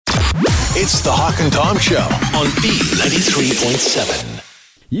It's the Hawk and Tom Show on B93.7.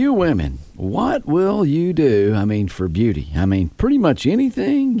 You women, what will you do, for beauty? Pretty much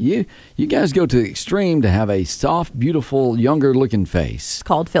anything. You guys go to the extreme to have a soft, beautiful, younger-looking face. It's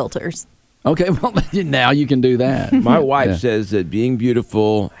called filters. Okay, well, now you can do that. My wife says that being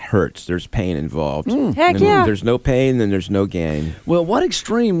beautiful hurts. There's pain involved. Heck And yeah. There's no pain, then there's no gain. Well, what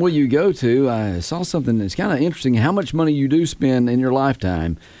extreme will you go to? I saw something that's kind of interesting. How much money you do spend in your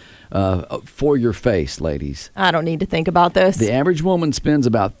lifetime for your face, ladies. I don't need to think about this. The average woman spends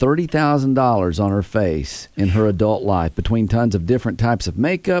about $30,000 on her face in her adult life between tons of different types of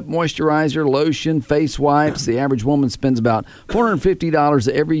makeup, moisturizer, lotion, face wipes. The average woman spends about $450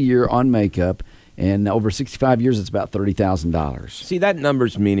 every year on makeup, and over 65 years, it's about $30,000. See, that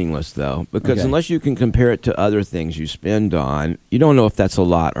number's meaningless, though, because Okay. unless you can compare it to other things you spend on, you don't know if that's a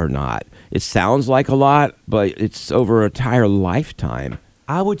lot or not. It sounds like a lot, but it's over an entire lifetime.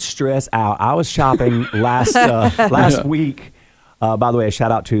 I would stress out. I was shopping last week. By the way, a shout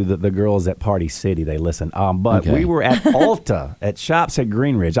out to the girls at Party City. They listen. But Okay. we were at Ulta at Shops at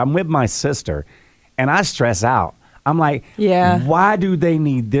Greenridge. I'm with my sister, and I stress out. I'm like, Yeah. why do they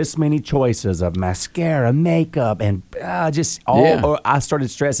need this many choices of mascara, makeup, and just all? Yeah. Or I started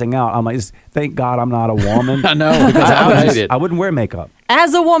stressing out. I'm like, thank God I'm not a woman. I know, because I would hate it. I wouldn't wear makeup.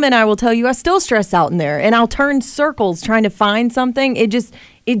 As a woman, I will tell you, I still stress out in there, and I'll turn circles trying to find something.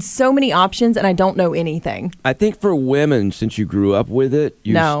 It's so many options, and I don't know anything. I think for women, since you grew up with it,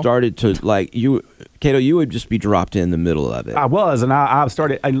 you No. started to, Kato, you would just be dropped in the middle of it. I was, and I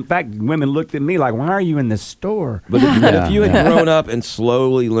started. In fact, women looked at me like, "Why are you in this store?" But if you had Yeah. grown up and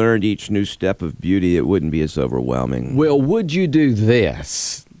slowly learned each new step of beauty, it wouldn't be as overwhelming. Well, would you do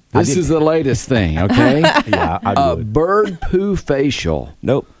this? I This did. is the latest thing, okay? Yeah, I A would. bird poo facial.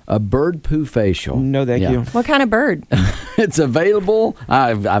 Nope. A bird poo facial. No, thank you. What kind of bird? It's available.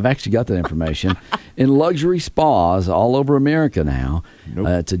 I've actually got that information in luxury spas all over America now.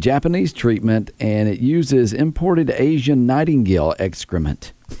 It's a Japanese treatment, and it uses imported Asian nightingale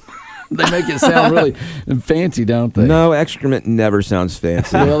excrement. They make it sound really fancy, don't they? No, excrement never sounds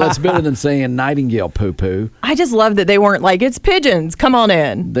fancy. Well, that's better than saying nightingale poo-poo. I just love that they weren't like, it's pigeons, come on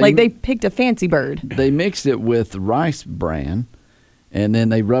in. They picked a fancy bird. They mixed it with rice bran, and then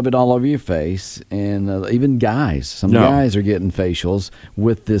they rub it all over your face. And even guys, some guys are getting facials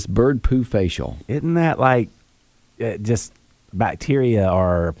with this bird poo facial. Isn't that like just bacteria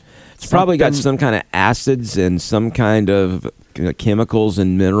or? It's probably got something? some kind of acids and some kind of chemicals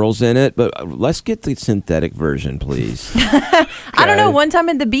and minerals in it, but let's get the synthetic version, please. I don't know. One time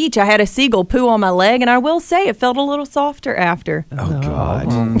at the beach, I had a seagull poo on my leg, and I will say it felt a little softer after. Oh,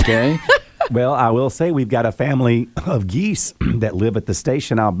 God. Okay. Well, I will say we've got a family of geese that live at the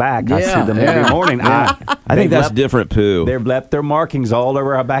station out back. I Yeah, see them yeah. every morning. I think that's left, different poo. They've left their markings all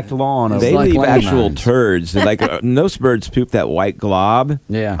over our back lawn. They like leave actual landmines. turds. Like most birds poop that white glob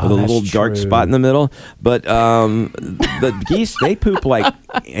Yeah. with Oh, a that's little dark true. spot in the middle. But the geese, they poop like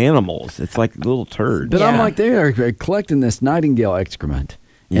animals. It's like little turds. But I'm Yeah. like, they are collecting this nightingale excrement.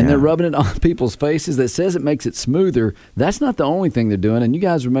 And they're rubbing it on people's faces. That says it makes it smoother. That's not the only thing they're doing. And you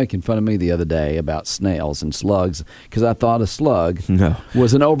guys were making fun of me the other day about snails and slugs because I thought a slug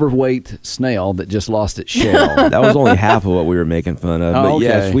was an overweight snail that just lost its shell. That was only half of what we were making fun of. Oh, But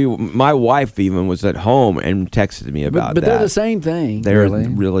okay. yes, my wife even was at home and texted me about but that. they're the same thing. They're really.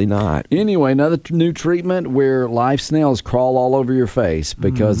 really not. Anyway, another new treatment where live snails crawl all over your face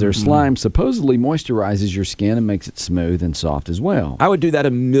because their slime supposedly moisturizes your skin and makes it smooth and soft as well. I would do that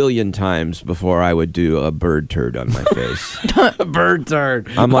 1,000,000 times before I would do a bird turd on my face. A bird turd.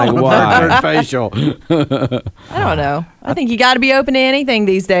 I'm like, A why? bird turd facial. I don't know. I think you got to be open to anything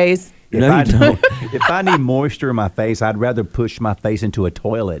these days. If I need moisture in my face, I'd rather push my face into a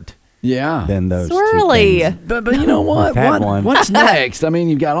toilet Yeah. than those two Swirly. things. But you know what? I've had one. What's next? I mean,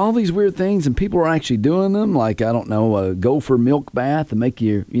 you've got all these weird things, and people are actually doing them. Like, I don't know, a gopher milk bath to make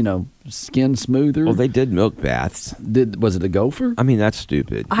your, skin smoother. Well, they did milk baths. Was it a gopher? I mean, that's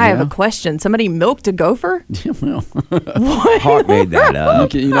stupid. I have Yeah. a question. Somebody milked a gopher? Well, Hawk made that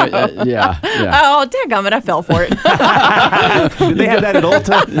up. yeah. Oh, dadgummit, I fell for it. Did they have that at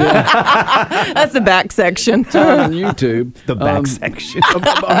Ulta? That's the back section. It's on YouTube. The back section.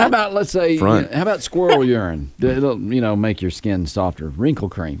 How about, let's say, Front. how about squirrel urine? It'll, make your skin softer. Wrinkle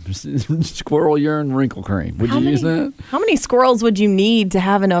cream. Squirrel urine, wrinkle cream. Would you use that? How many squirrels would you need to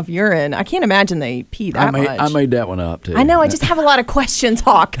have enough urine? I can't imagine they pee that much. I made that one up, too. I know. I just have a lot of questions,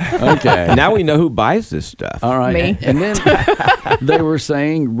 Hawk. Okay. Now we know who buys this stuff. All right. Me. And then they were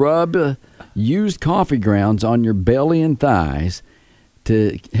saying rub used coffee grounds on your belly and thighs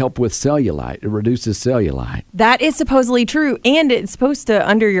to help with cellulite. It reduces cellulite. That is supposedly true, and it's supposed to,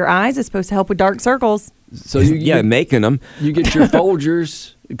 under your eyes, it's supposed to help with dark circles. So you making them. You get your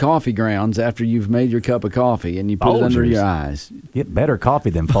Folgers coffee grounds after you've made your cup of coffee, and you put it under Folgers? your eyes. Get better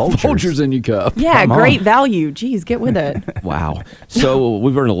coffee than Folgers. Folgers in your cup. Yeah, Come on. great value. Jeez, get with it. Wow. So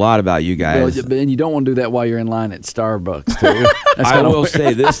we've learned a lot about you Well, guys. and you don't want to do that while you're in line at Starbucks, too. That's I kinda will weird.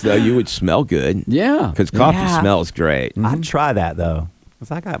 say this, though. You would smell good. Yeah. Because coffee Yeah. smells great. I'd try that, though,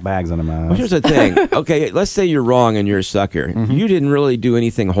 because I got bags under my Well, eyes. here's the thing. Okay, let's say you're wrong and you're a sucker. Mm-hmm. You didn't really do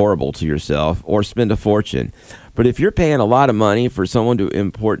anything horrible to yourself or spend a fortune. But if you're paying a lot of money for someone to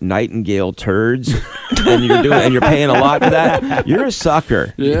import Nightingale turds and you're paying a lot for that, you're a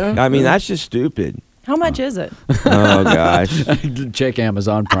sucker. Yeah. I mean, that's just stupid. How much is it? Oh, gosh. Check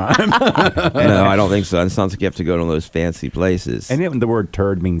Amazon Prime. No, I don't think so. It sounds like you have to go to one of those fancy places. And even the word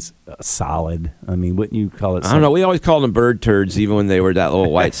turd means solid. I mean, wouldn't you call it? I don't know. We always called them bird turds, even when they were that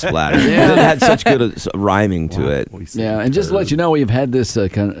little white splatter. Yeah. It had such good rhyming to it. Yeah, and just to let you know, we've had this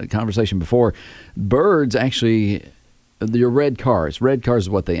conversation before. Birds actually, your red cars is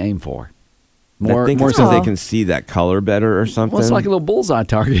what they aim for. I think it's because they can see that color better or something. Well, it's like a little bullseye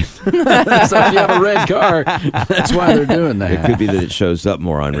target. So if you have a red car, that's why they're doing that. It could be that it shows up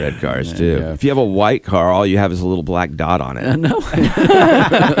more on red cars, too. Yeah. If you have a white car, all you have is a little black dot on it. No.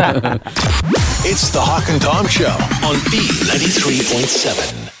 It's the Hawk and Tom Show on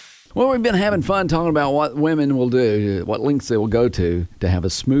B93.7. Well, we've been having fun talking about what women will do, what lengths they will go to have a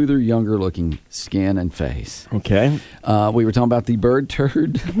smoother, younger looking skin and face. Okay. We were talking about the bird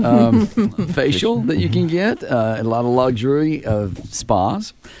turd facial that you can get, a lot of luxury of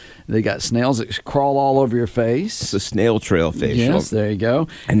spas. They got snails that crawl all over your face. It's a snail trail facial. Yes, there you go.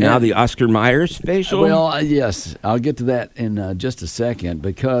 And now the Oscar Myers facial? Well, yes, I'll get to that in just a second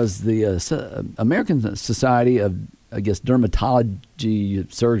because the American Society of, I guess,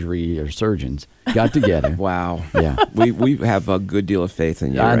 dermatology surgery or surgeons got together. Wow. Yeah. We have a good deal of faith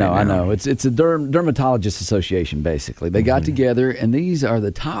in you I know, right I now. know. It's a dermatologist association, basically. They got together, and these are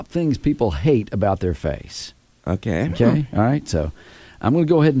the top things people hate about their face. Okay. Okay? All right, so I'm going to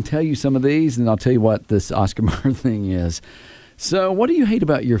go ahead and tell you some of these, and I'll tell you what this Oscar Mayer thing is. So what do you hate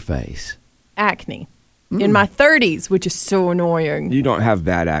about your face? Acne. In my 30s, which is so annoying. You don't have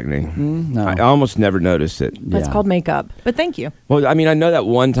bad acne. No. I almost never notice it. That's Yeah. called makeup. But thank you. Well, I mean, I know that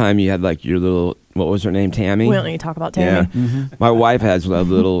one time you had like your little, what was her name, Tammy? We don't need to talk about Tammy. Yeah. My wife has a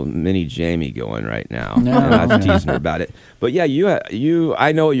little mini Jamie going right now. No. And I was teasing her about it. But yeah, you,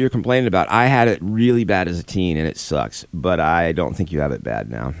 I know what you're complaining about. I had it really bad as a teen, and it sucks. But I don't think you have it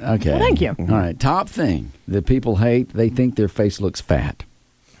bad now. Okay. Well, thank you. All right, top thing that people hate, they think their face looks fat.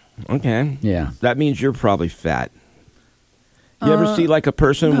 Okay. Yeah. That means you're probably fat. You ever see like a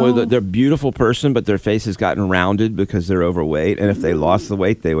person with they're a beautiful person, but their face has gotten rounded because they're overweight, and if they lost the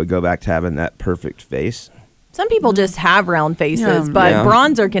weight, they would go back to having that perfect face? Some people just have round faces, Yeah. but Yeah.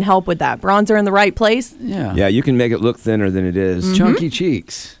 bronzer can help with that. Bronzer in the right place. Yeah. Yeah, you can make it look thinner than it is. Chunky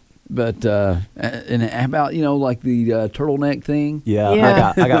cheeks. But and how about, like the turtleneck thing? Yeah,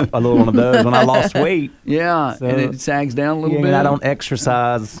 Yeah. I got a little one of those when I lost weight. Yeah, So- and it sags down a little Yeah, bit. I don't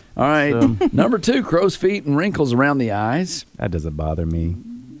exercise. All right. So- Number 2, crow's feet and wrinkles around the eyes. That doesn't bother me.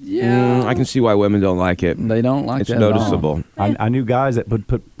 Yeah. I can see why women don't like it. They don't like It's that at all. noticeable. I knew guys that would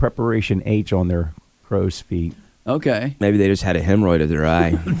put preparation H on their crow's feet. Okay. Maybe they just had a hemorrhoid of their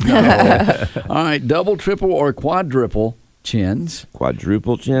eye. All right. Double, triple, or quadruple chins.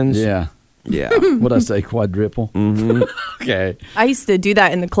 Quadruple chins? Yeah. Yeah. What'd I say? Quadruple? Mm-hmm. Okay. I used to do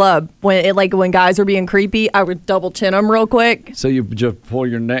that in the club when guys were being creepy. I would double chin them real quick. So you just pull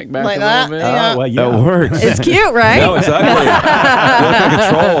your neck back Like a that? little bit? Yeah. Well, yeah. That works. It's cute, right? No, it's ugly. You look like a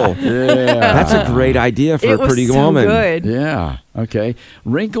troll. Yeah. That's a great idea for it a pretty was so woman. good. Yeah. Okay.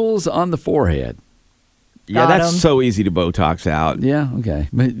 Wrinkles on the forehead. Yeah, Got that's 'em. so easy to Botox out. Yeah. Okay.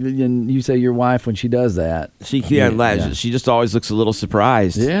 But and you say your wife when she does that. She can't Yeah. She just always looks a little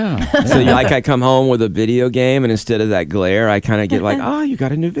surprised. Yeah. So I come home with a video game, and instead of that glare, I kind of get like, "Oh, you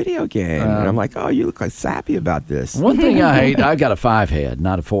got a new video game," and I'm like, "Oh, you look like sappy about this." One thing I hate, I got a 5 head,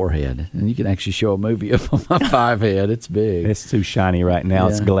 not a 4 head. And you can actually show a movie of my 5 head. It's big. It's too shiny right now.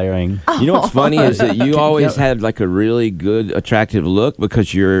 It's Yeah. glaring. You know what's funny is that you always had like a really good, attractive look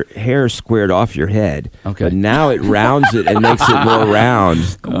because your hair is squared off your head. Okay. But now it rounds it and makes it more round.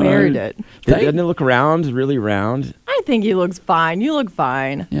 Squared it. Doesn't it look round? Really round? I think he looks fine. You look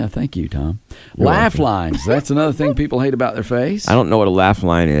fine. Yeah, thank you, Tom. Laugh lines. That's another thing people hate about their face. I don't know what a laugh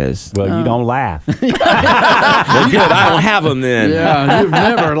line is. Well, you don't laugh. Well, good. I don't have them then. Yeah, you've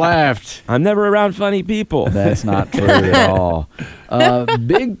never laughed. I'm never around funny people. That's not true at all.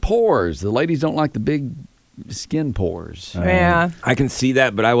 Big pores. The ladies don't like the big skin pores. Yeah. I can see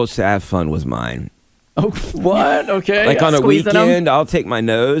that, but I will say I have fun with mine. Oh, what? Okay. Like on a Squeezing 'em. weekend, I'll take my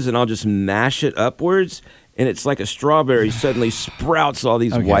nose and I'll just mash it upwards, and it's like a strawberry suddenly sprouts all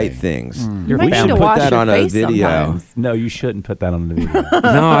these white things. You might We need should to put wash that your on a face video. sometimes. No, you shouldn't put that on the video.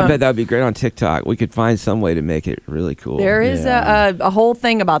 No, I bet that would be great on TikTok. We could find some way to make it really cool. There is a whole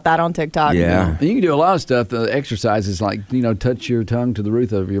thing about that on TikTok. Yeah. And you can do a lot of stuff. The exercises like, touch your tongue to the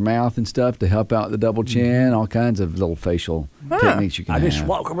roof of your mouth and stuff to help out the double chin, all kinds of little facial techniques you can have.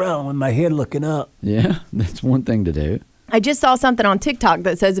 walk around with my head looking up. Yeah, that's one thing to do. I just saw something on TikTok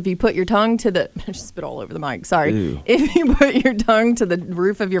that says if you put your tongue to the I just spit all over the mic. Sorry. Ew. If you put your tongue to the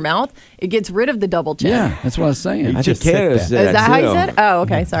roof of your mouth, it gets rid of the double chin. Yeah, that's what I was saying. I think just said Kato that. said Is that how you too. said it? Oh,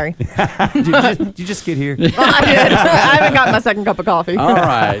 okay. Sorry. Did you just get here? I did. I haven't got my second cup of coffee. All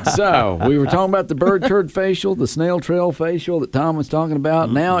right, so we were talking about the bird turd facial, the snail trail facial that Tom was talking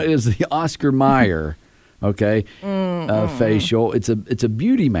about. Now it is the Oscar Mayer, facial. It's a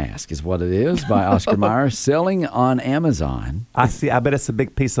beauty mask, is what it is, by Oscar Mayer, selling on Amazon. I see. I bet it's a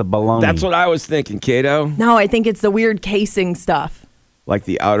big piece of bologna. That's what I was thinking, Kato. No, I think it's the weird casing stuff. Like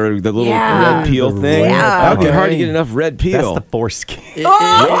the little Yeah. red peel thing. Yeah. Okay, hard to Okay. get enough red That's peel. the foreskin.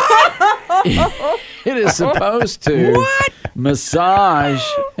 It is supposed to massage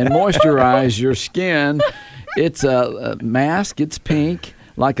and moisturize your skin. It's a mask. It's pink,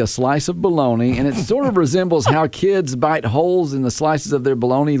 like a slice of bologna, and it sort of resembles how kids bite holes in the slices of their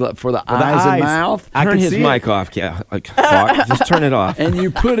bologna for the eyes and eyes. mouth. I Turn can his see it. mic off, Hawk. Just turn it off. And you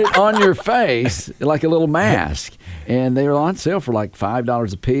put it on your face like a little mask. And they are on sale for like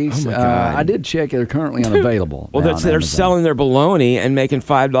 $5 a piece. Oh, my God. I did check; they're currently unavailable. Well, now on they're Amazon. selling their bologna and making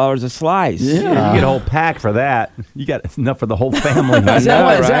 $5 a slice. Yeah. You get a whole pack for that. You got enough for the whole family. Is that, know,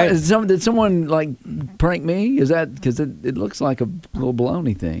 what- is that- right? is did someone like prank me? Is that because it looks like a little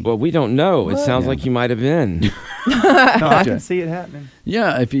bologna thing? Well, we don't know. It sounds like you might have been. No, I can see it happening.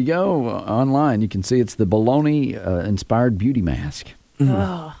 Yeah, if you go online, you can see it's the bologna inspired beauty mask.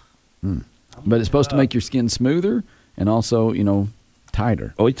 But it's supposed to make your skin smoother and also,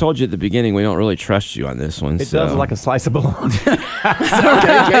 tighter. Well, we told you at the beginning we don't really trust you on this one. It so. does look like a slice of bologna. Okay,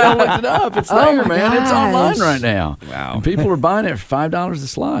 Kato looked it up. It's there, my man. It's online gosh. right now. Wow. And people are buying it for $5 a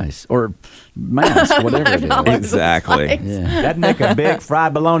slice or mask, whatever it is. Exactly. Yeah. That'd make a big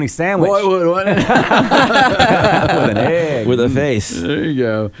fried bologna sandwich What? with an egg. With a face. There you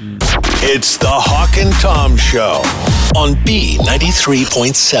go. It's the Hawk and Tom Show on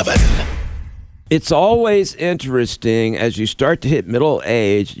B93.7. It's always interesting as you start to hit middle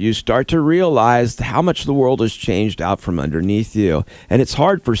age, you start to realize how much the world has changed out from underneath you. And it's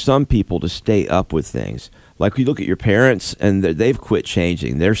hard for some people to stay up with things. Like you look at your parents and they've quit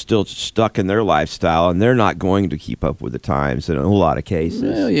changing. They're still stuck in their lifestyle and they're not going to keep up with the times in a lot of cases.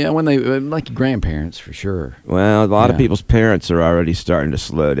 Well, yeah, when they like your grandparents for sure. Well, a lot of Yeah. people's parents are already starting to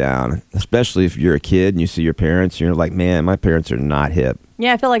slow down, especially if you're a kid and you see your parents and you're like, man, my parents are not hip.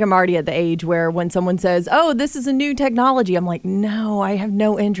 Yeah, I feel like I'm already at the age where when someone says, "Oh, this is a new technology," I'm like, "No, I have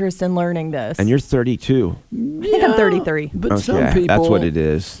no interest in learning this." And you're 32. I think I'm 33. But some Okay, people, that's what it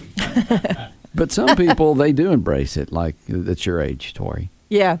is. But some people they do embrace it, like that's your age, Tori.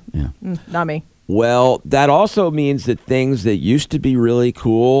 Yeah, Yeah. not me. Well, that also means that things that used to be really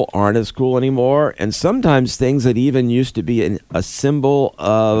cool aren't as cool anymore. And sometimes things that even used to be a symbol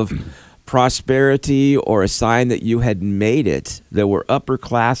of prosperity or a sign that you had made it, that were upper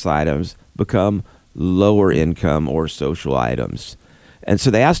class items, become lower income or social items. And so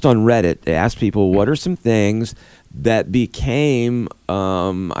they asked on Reddit, they asked people, what are some things that became,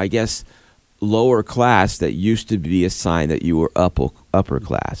 lower class that used to be a sign that you were upper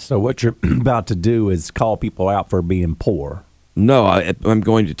class? So what you're about to do is call people out for being poor. No, I'm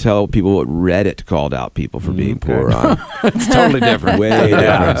going to tell people what Reddit called out people for being poor on. It's totally different. Way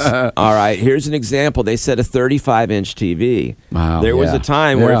different. All right, here's an example. They said a 35-inch TV. Wow, There was yeah. a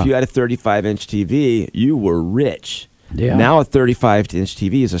time where Yeah. if you had a 35-inch TV, you were rich. Yeah. Now a 35-inch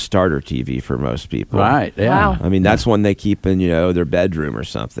TV is a starter TV for most people. Right. Yeah. Wow. I mean, that's one they keep in, their bedroom or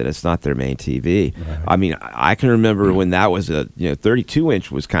something. It's not their main TV. I mean, I can remember when that was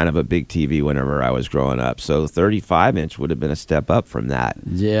 32-inch was kind of a big TV whenever I was growing up. So 35-inch would have been a step up from that.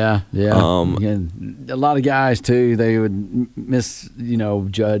 Yeah. Yeah. And a lot of guys too. They would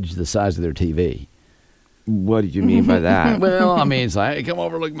judge the size of their TV. What do you mean by that? Well, I mean, it's like, hey, come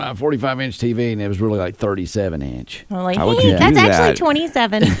over, look at my 45-inch TV, and it was really like 37-inch. I'm like, How would hey, you do that's that? actually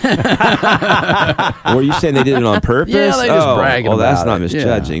 27. Were you saying they did it on purpose? Yeah, they just bragging well, that's about not it.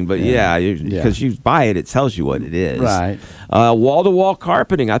 misjudging, but because you buy it, it tells you what it is. Right. Wall-to-wall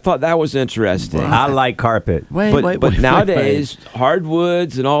carpeting. I thought that was interesting. I like carpet. But nowadays,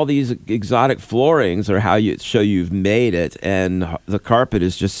 hardwoods and all these exotic floorings are how you show you've made it, and the carpet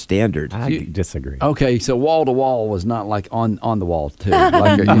is just standard. I disagree. Okay, so wall to wall was not like on the wall too.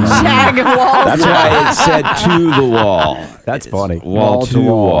 Like, you know, Jag walls. That's why it said to the wall. That's It's funny. Wall to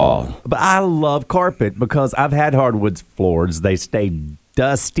wall. But I love carpet because I've had hardwood floors. They stay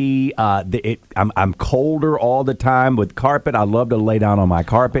dusty. I'm colder all the time with carpet. I love to lay down on my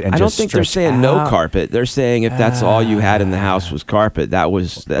carpet and I don't just think they're stretch saying no out. carpet. They're saying if that's all you had in the house was carpet,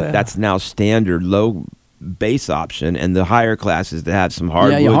 that's now standard low base option, and the higher classes that have some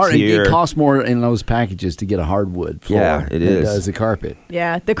hardwoods here. It costs more in those packages to get a hardwood floor. Yeah, it than is. It does a carpet.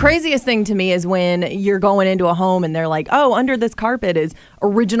 Yeah, the craziest thing to me is when you're going into a home and they're like, "Oh, under this carpet is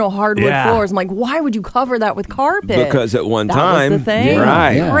original hardwood Yeah. floors." I'm like, "Why would you cover that with carpet?" Because at one that time, was the thing.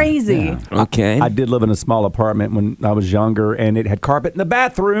 right? Yeah. Crazy. Okay. I did live in a small apartment when I was younger, and it had carpet in the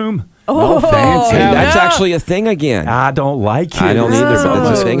bathroom. Oh, fancy. Hey, that's yeah. actually a thing again. I don't like it. I don't either,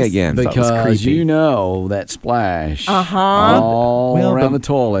 but it's a thing Gross. again. Because creepy. you know that splash Uh-huh. all Well, around the- the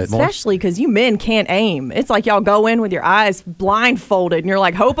toilet. Especially because you men can't aim. It's like y'all go in with your eyes blindfolded and you're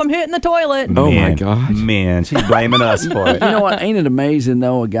like, hope I'm hitting the toilet. Oh, my Man, God. Man, she's blaming us for it. You know what? Ain't it amazing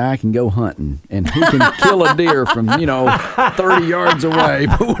though? A guy can go hunting and he can kill a deer from 30 yards away,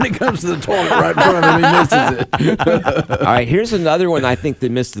 but when it comes to the toilet right in front of him, he misses it. All right, here's another one I think they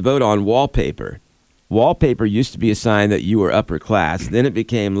missed the boat on: wallpaper. Wallpaper used to be a sign that you were upper class. Then it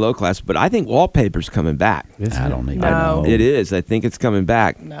became low class. But I think wallpaper's coming back. I don't even No. know. It is. I think it's coming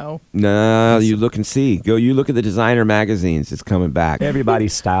back. No. No, you look and see. You look at the designer magazines. It's coming back.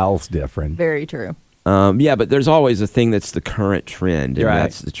 Everybody's style's different. Very true. Yeah, but there's always a thing that's the current trend, and Right.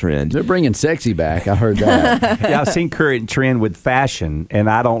 that's the trend. They're bringing sexy back. I heard that. Yeah, I've seen current trend with fashion, and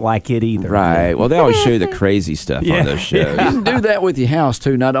I don't like it either. Right. Well, they always show you the crazy stuff Yeah. on those shows. You can do that with your house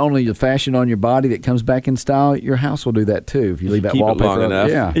too. Not only the fashion on your body that comes back in style, your house will do that too if you leave that Keep it wallpaper long up.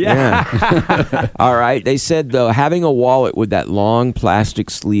 enough. Yeah. All right. They said, though, having a wallet with that long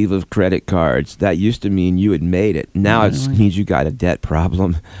plastic sleeve of credit cards, that used to mean you had made it. Now it means you got a debt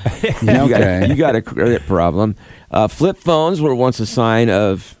problem. Yeah, you okay. got a credit problem. Flip phones were once a sign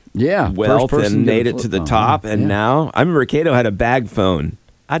of Yeah. wealth First person and get a made it flip to the phone. top. And Yeah. now, I remember Cato had a bag phone.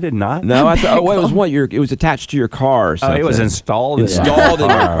 I did not. No, I thought, it was what? It was attached to your car or Oh, something. it was installed. Installed in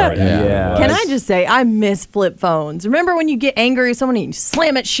your car. car. Yeah. Can I just say, I miss flip phones. Remember when you get angry at someone and you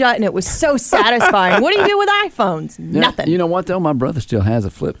slam it shut and it was so satisfying? What do you do with iPhones? Yeah. Nothing. You know what though? My brother still has a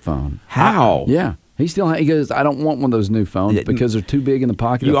flip phone. How? Yeah. He goes, I don't want one of those new phones Yeah. because they're too big in the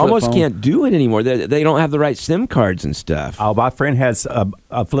pocket. You a flip almost phone. can't do it anymore. They don't have the right SIM cards and stuff. Oh, my friend has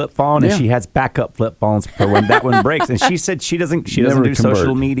a flip phone, and Yeah. she has backup flip phones for when that one breaks. And she said she doesn't Never do convert.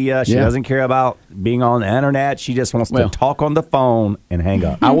 social media. She Yeah. doesn't care about being on the internet. She just wants Well. to talk on the phone and hang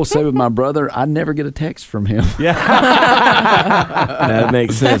up. I will say with my brother, I never get a text from him. That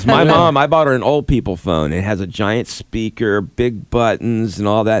makes sense. My mom, I bought her an old people phone. It has a giant speaker, big buttons, and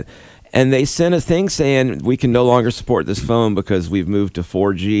all that. And they sent a thing saying we can no longer support this phone because we've moved to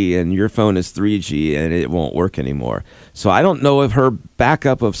 4G and your phone is 3G and it won't work anymore. So I don't know if her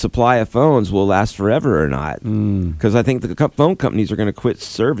backup of supply of phones will last forever or not. Because I think the phone companies are going to quit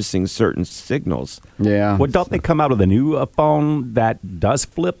servicing certain signals. Yeah. Well, don't they come out with a new phone that does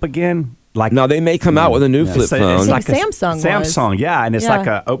flip again? Like Now, they may come out with a new flip it's phone. like a Samsung was. Samsung, yeah, and it's Yeah.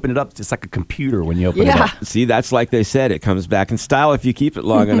 like open it up. It's like a computer when you open it Yeah. up. See, that's like they said. It comes back in style if you keep it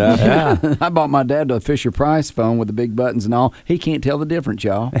long enough. I bought my dad a Fisher Price phone with the big buttons and all. He can't tell the difference,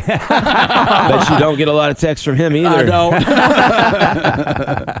 y'all. Bet you don't get a lot of text from him either. I don't.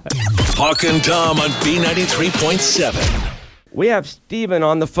 Hawk and Tom on B93.7. We have Stephen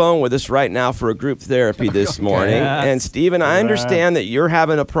on the phone with us right now for a group therapy this morning. And Stephen, I understand that you're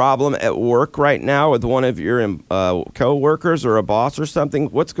having a problem at work right now with one of your co-workers or a boss or something.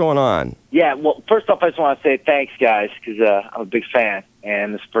 What's going on? Yeah, well, first off, I just want to say thanks, guys, because I'm a big fan,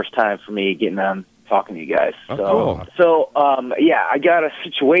 and this is the first time for me getting on talking to you guys. Oh, cool. So, yeah, I got a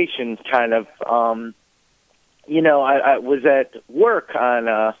situation kind of, I was at work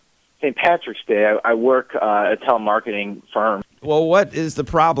on St. Patrick's Day. I work at a telemarketing firm. Well, what is the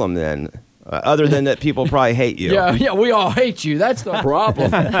problem then? Other than that people probably hate you. Yeah, we all hate you. That's the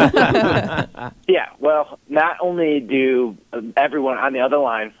problem. Yeah, well, not only do everyone on the other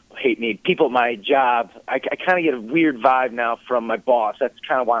line hate me, people at my job, I kind of get a weird vibe now from my boss. That's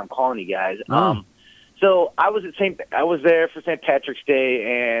kind of why I'm calling you guys. So I was there for St. Patrick's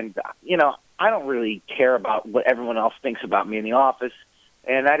Day, and I don't really care about what everyone else thinks about me in the office,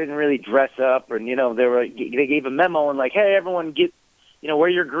 and I didn't really dress up, and they gave a memo and like, hey, everyone wear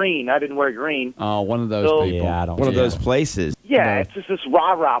your green. I didn't wear green. Oh, one of those people. Yeah, I don't. One of those places. Yeah, it's just this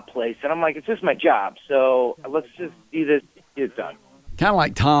rah-rah place, and I'm like, it's just my job, so let's just do this, get it done. Kind of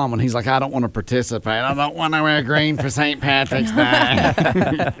like Tom when he's like, I don't want to participate. I don't want to wear green for St. Patrick's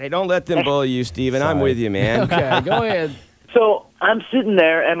Day. Hey, don't let them bully you, Steven. I'm with you, man. Okay, go ahead. So I'm sitting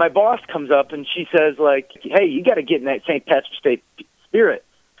there, and my boss comes up, and she says, like, hey, you got to get in that St. Patrick's Day spirit.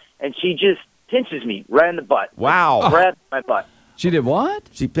 And she just pinches me right in the butt. Wow. Grabs my butt. She did what?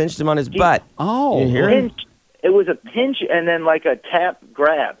 She pinched him on his butt. Oh. You hear him? It was a pinch and then like a tap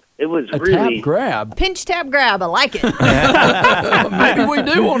grab. It was A really tap grab. Pinch, tap, grab. I like it. Maybe we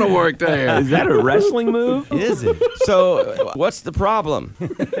do want to work there. Is that a wrestling move? Is it? So, what's the problem?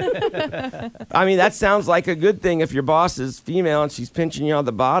 I mean, that sounds like a good thing if your boss is female and she's pinching you on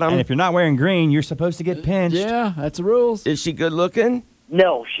the bottom. And if you're not wearing green, you're supposed to get pinched. Yeah, that's the rules. Is she good looking?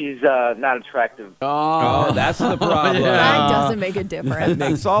 No, she's not attractive. Oh, that's the problem. That doesn't make a difference.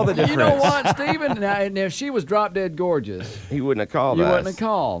 Makes all the difference. You know what, Stephen? Now, and if she was drop dead gorgeous, He wouldn't have called you us. wouldn't have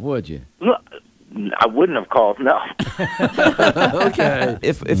called, would you? No, I wouldn't have called, no. Okay.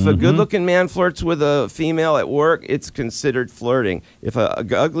 If a good-looking man flirts with a female at work, it's considered flirting. If a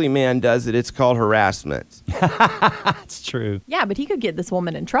ugly man does it, it's called harassment. That's true. Yeah, but he could get this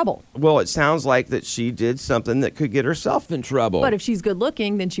woman in trouble. Well, it sounds like that she did something that could get herself in trouble. But if she's good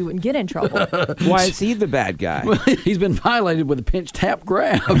looking, then she wouldn't get in trouble. Why is he the bad guy? He's been violated with a pinch tap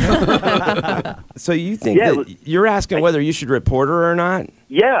grab. So you think that you're asking whether you should report her or not?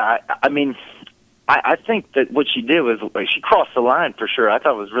 Yeah, I mean, I think that what she did was she crossed the line for sure. I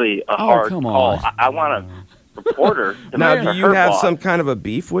thought it was really a hard come call. on. I want to report her. Now, do you have some kind of a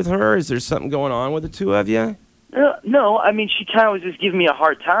beef with her? Is there something going on with the two of you? No, I mean, she kind of was just giving me a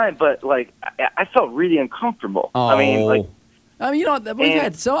hard time, but like I felt really uncomfortable. Oh. I mean, like. I mean,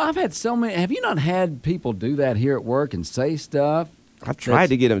 I've had so many. Have you not had people do that here at work and say stuff? I've tried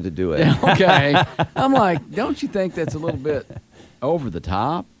to get him to do it. Okay. I'm like, don't you think that's a little bit over the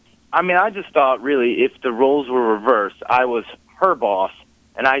top? I mean, I just thought really if the roles were reversed, I was her boss,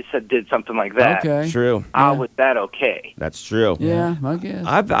 and I did something like that. Okay. True. Was that okay? That's true. Yeah, I guess.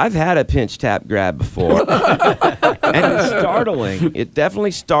 I've had a pinch tap grab before, and it's startling. It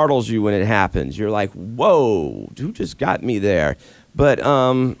definitely startles you when it happens. You're like, "Whoa, who just got me there?" But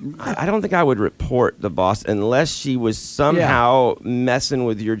I don't think I would report the boss unless she was somehow messing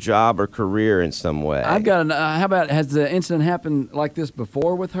with your job or career in some way. I've got how about, has the incident happened like this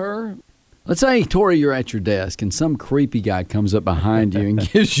before with her? Let's say, Tori, you're at your desk and some creepy guy comes up behind you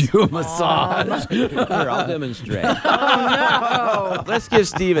and gives you a massage. Here, I'll demonstrate. Let's give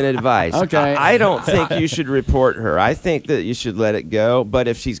Steven advice. Okay. I don't think you should report her. I think that you should let it go. But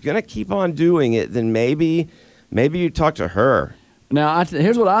if she's going to keep on doing it, then maybe you talk to her. Now,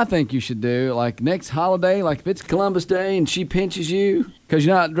 here's what I think you should do. Like next holiday, like if it's Columbus Day and she pinches you because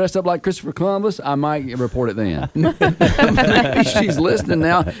you're not dressed up like Christopher Columbus, I might report it then. Maybe she's listening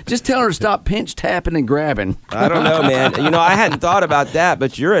now. Just tell her to stop pinch tapping and grabbing. I don't know, man. I hadn't thought about that,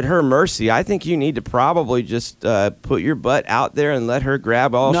 but you're at her mercy. I think you need to probably just put your butt out there and let her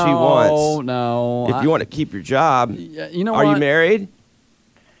grab all she wants. No. If you want to keep your job. You know Are what? you married?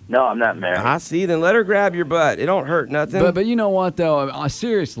 No, I'm not married. I see. Then let her grab your butt. It don't hurt nothing. But you know what, though?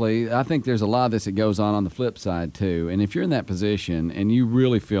 Seriously, I think there's a lot of this that goes on the flip side, too. And if you're in that position and you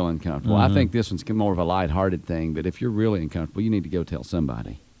really feel uncomfortable, I think this one's more of a lighthearted thing. But if you're really uncomfortable, you need to go tell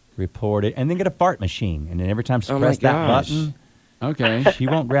somebody. Report it, and then get a fart machine. And then every time she Oh, presses my that gosh. button, Okay. she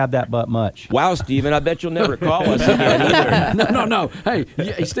won't grab that butt much. Wow, Steven, I bet you'll never call us again either. No. Hey,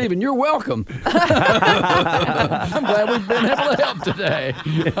 Stephen, you're welcome. I'm glad we've been able to help today.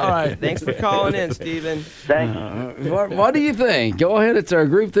 All right. Thanks for calling in, Steven. Thanks. What do you think? Go ahead. It's our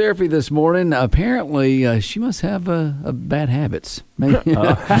group therapy this morning. Apparently, she must have bad habits. Maybe.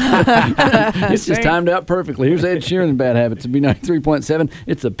 It's just timed out perfectly. Here's Ed Sheeran and Bad Habits. It'd be 93.7.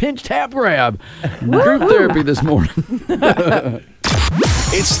 It's a pinch tap grab. Group therapy this morning.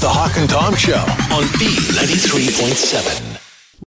 It's the Hawk and Tom Show on B93.7.